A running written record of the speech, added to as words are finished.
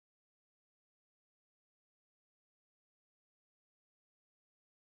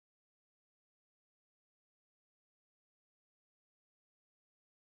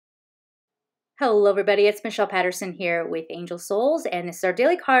Hello everybody, it's Michelle Patterson here with Angel Souls, and this is our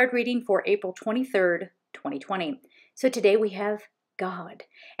daily card reading for April 23rd, 2020. So today we have God,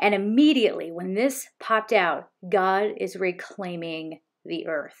 and immediately when this popped out, God is reclaiming the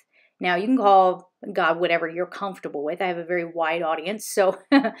earth. Now you can call God whatever you're comfortable with. I have a very wide audience, so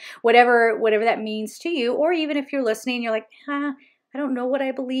whatever that means to you, or even if you're listening, you're like, I don't know what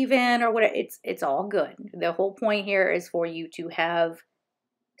I believe in, or what it's all good. The whole point here is for you to have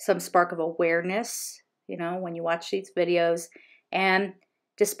some spark of awareness, when you watch these videos. And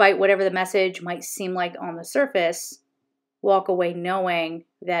despite whatever the message might seem like on the surface, walk away knowing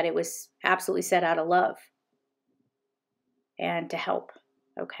that it was absolutely set out of love and to help.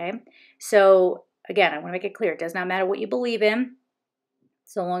 Okay? So again, I want to make it clear. It does not matter what you believe in,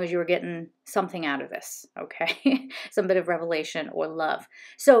 so long as you were getting something out of this, okay? Some bit of revelation or love.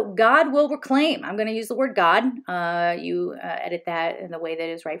 So God will reclaim. I'm going to use the word God. You edit that in the way that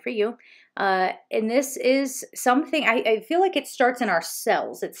is right for you. And this is something, I feel like it starts in our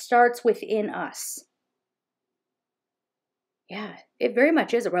cells. It starts within us. Yeah, it very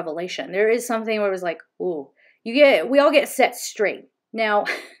much is a revelation. There is something where it was like, ooh, we all get set straight. Now,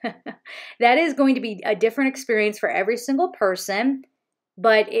 that is going to be a different experience for every single person.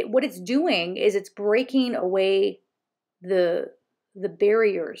 But what it's doing is it's breaking away the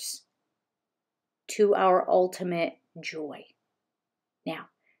barriers to our ultimate joy. Now,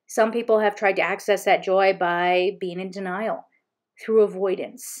 some people have tried to access that joy by being in denial, through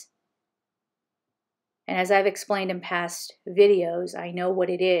avoidance. And as I've explained in past videos, I know what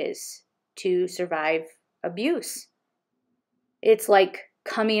it is to survive abuse. It's like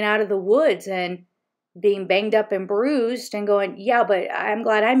coming out of the woods and being banged up and bruised and going, yeah, but I'm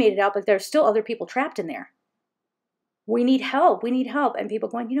glad I made it out, but there's still other people trapped in there. We need help. We need help. And people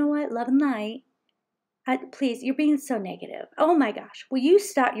going, you know what? Love and light. Please, you're being so negative. Oh my gosh. Will you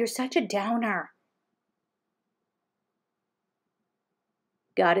stop? You're such a downer.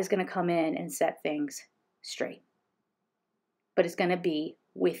 God is going to come in and set things straight. But it's going to be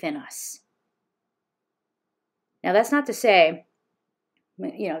within us. Now, that's not to say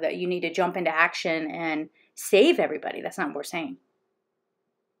that you need to jump into action and save everybody. That's not what we're saying.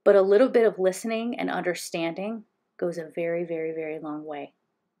 But a little bit of listening and understanding goes a very, very, very long way.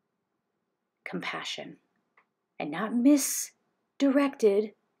 Compassion. And not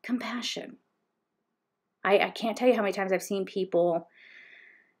misdirected compassion. I can't tell you how many times I've seen people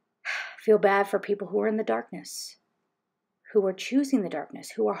feel bad for people who are in the darkness, who are choosing the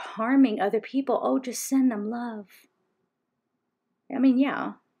darkness, who are harming other people. Oh, just send them love. I mean,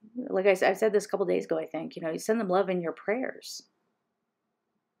 yeah, like I said this a couple days ago, I think, you send them love in your prayers.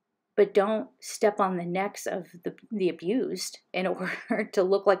 But don't step on the necks of the abused in order to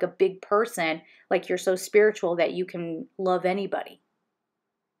look like a big person, like you're so spiritual that you can love anybody.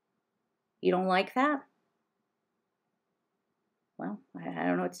 You don't like that? Well, I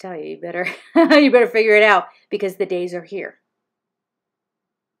don't know what to tell you. You better figure it out, because the days are here.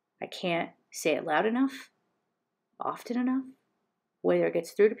 I can't say it loud enough, often enough. Whether it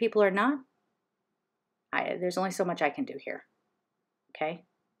gets through to people or not, there's only so much I can do here, okay?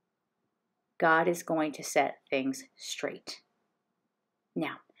 God is going to set things straight.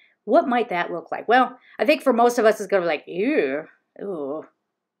 Now, what might that look like? Well, I think for most of us, it's going to be like, ew, ooh,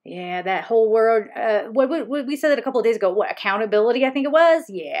 yeah, that whole word. What we said it a couple of days ago. What, accountability, I think it was?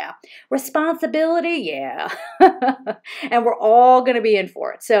 Yeah. Responsibility? Yeah. And we're all going to be in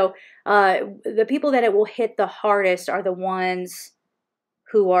for it. So the people that it will hit the hardest are the ones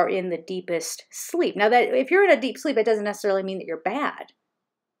who are in the deepest sleep. Now, that if you're in a deep sleep, it doesn't necessarily mean that you're bad.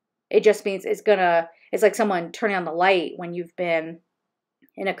 It just means it's like someone turning on the light when you've been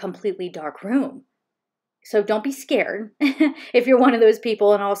in a completely dark room. So don't be scared if you're one of those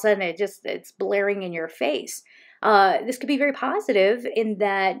people and all of a sudden it's blaring in your face. This could be very positive in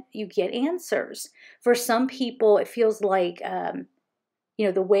that you get answers. For some people, it feels like, the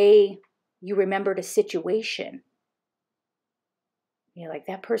way you remembered a situation. Like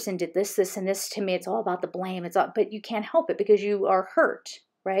that person did this, this, and this to me. It's all about the blame. But you can't help it because you are hurt,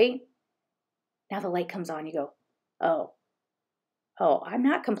 right? Now the light comes on. You go, oh, I'm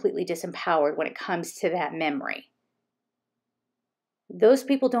not completely disempowered when it comes to that memory. Those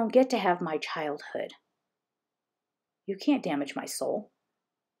people don't get to have my childhood. You can't damage my soul.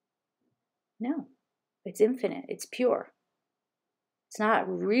 No, it's infinite. It's pure. It's not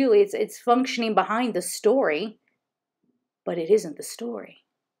really, it's functioning behind the story, but it isn't the story.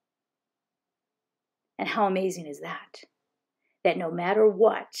 And how amazing is that? That no matter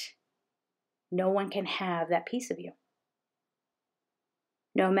what, no one can have that piece of you.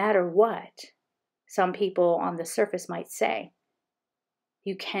 No matter what some people on the surface might say.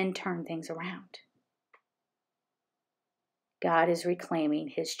 You can turn things around. God is reclaiming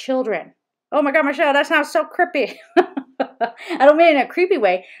his children. Oh my God, Michelle, that sounds so creepy. I don't mean it in a creepy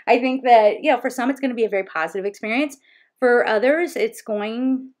way. I think that, for some, it's going to be a very positive experience. For others, it's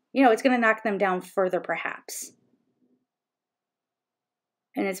going to knock them down further, perhaps.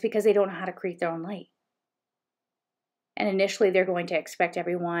 And it's because they don't know how to create their own light. And initially, they're going to expect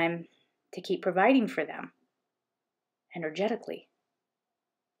everyone to keep providing for them energetically.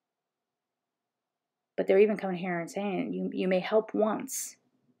 But they're even coming here and saying, you may help once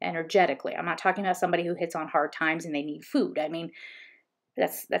energetically. I'm not talking about somebody who hits on hard times and they need food. I mean,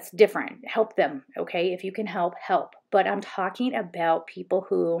 that's different. Help them, okay? If you can help, help. But I'm talking about people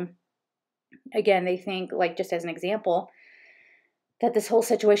who, again, they think, like, just as an example, that this whole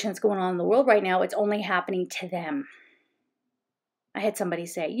situation that's going on in the world right now, it's only happening to them. I had somebody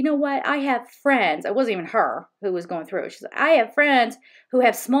say, you know what? I have friends. It wasn't even her who was going through it. She's like, I have friends who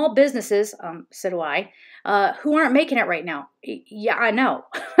have small businesses, so do I, who aren't making it right now. Yeah, I know.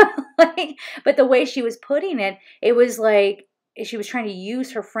 But the way she was putting it, it was like she was trying to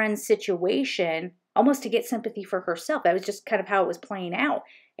use her friend's situation almost to get sympathy for herself. That was just kind of how it was playing out.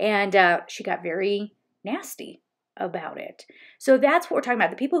 And she got very nasty about it. So that's what we're talking about.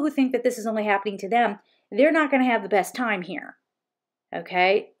 The people who think that this is only happening to them, they're not going to have the best time here.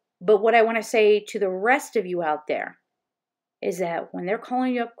 Okay? But what I want to say to the rest of you out there is that when they're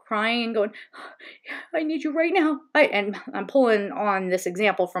calling you up crying and going, I need you right now. And I'm pulling on this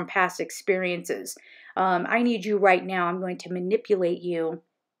example from past experiences. I need you right now. I'm going to manipulate you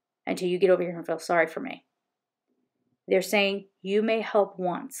until you get over here and feel sorry for me. They're saying you may help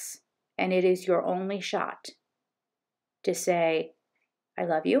once, and it is your only shot to say, I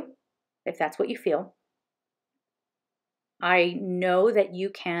love you, if that's what you feel. I know that you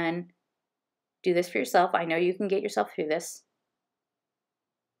can do this for yourself. I know you can get yourself through this.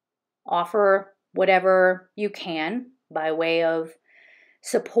 Offer whatever you can by way of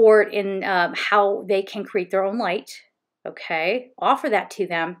support in how they can create their own light. Okay? Offer that to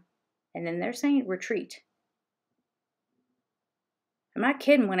them. And then they're saying retreat. I'm not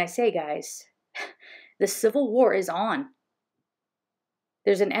kidding when I say, guys, the civil war is on.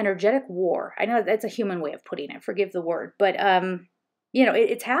 There's an energetic war. I know that's a human way of putting it. Forgive the word. But,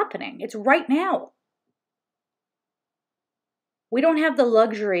 it's happening. It's right now. We don't have the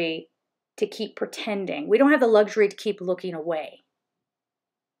luxury to keep pretending. We don't have the luxury to keep looking away.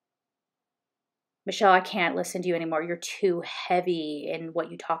 Michelle, I can't listen to you anymore. You're too heavy in what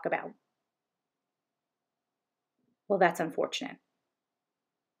you talk about. Well, that's unfortunate.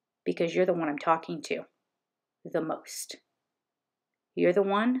 Because you're the one I'm talking to the most. You're the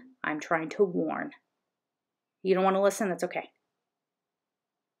one I'm trying to warn. You don't want to listen? That's okay.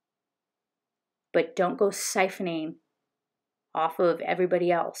 But don't go siphoning off of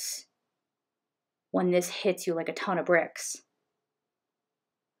everybody else when this hits you like a ton of bricks.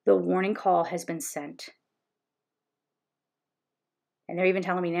 The warning call has been sent. And they're even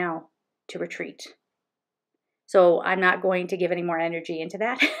telling me now to retreat. So I'm not going to give any more energy into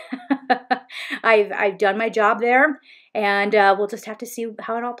that. I've done my job there, and we'll just have to see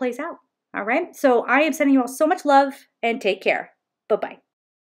how it all plays out. All right? So I am sending you all so much love, and take care. Bye-bye.